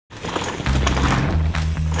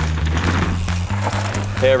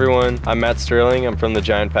Hey everyone, I'm Matt Sterling. I'm from the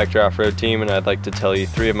Giant Factory Off-Road team, and I'd like to tell you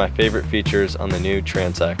 3 of my favorite features on the new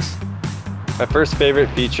Trance X. My first favorite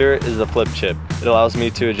feature is the flip chip. It allows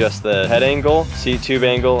me to adjust the head angle, seat tube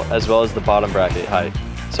angle, as well as the bottom bracket height.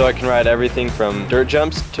 So I can ride everything from dirt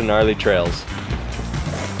jumps to gnarly trails.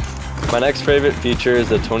 My next favorite feature is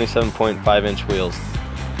the 27.5-inch wheels.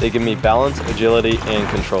 They give me balance, agility, and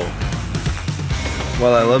control.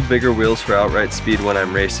 While I love bigger wheels for outright speed when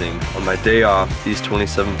I'm racing, on my day off, these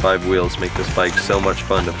 27.5 wheels make this bike so much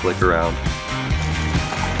fun to flick around.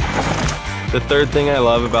 The third thing I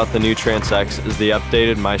love about the new Trance X is the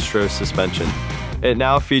updated Maestro suspension. It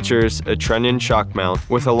now features a trunnion shock mount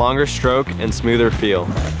with a longer stroke and smoother feel.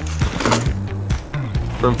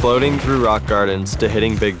 From floating through rock gardens to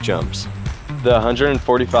hitting big jumps. The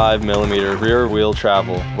 145mm rear wheel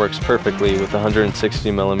travel works perfectly with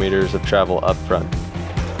 160mm of travel up front.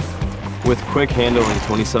 With quick handling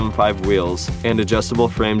 27.5 wheels and adjustable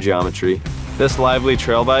frame geometry, this lively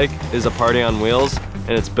trail bike is a party on wheels,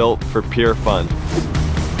 and it's built for pure fun.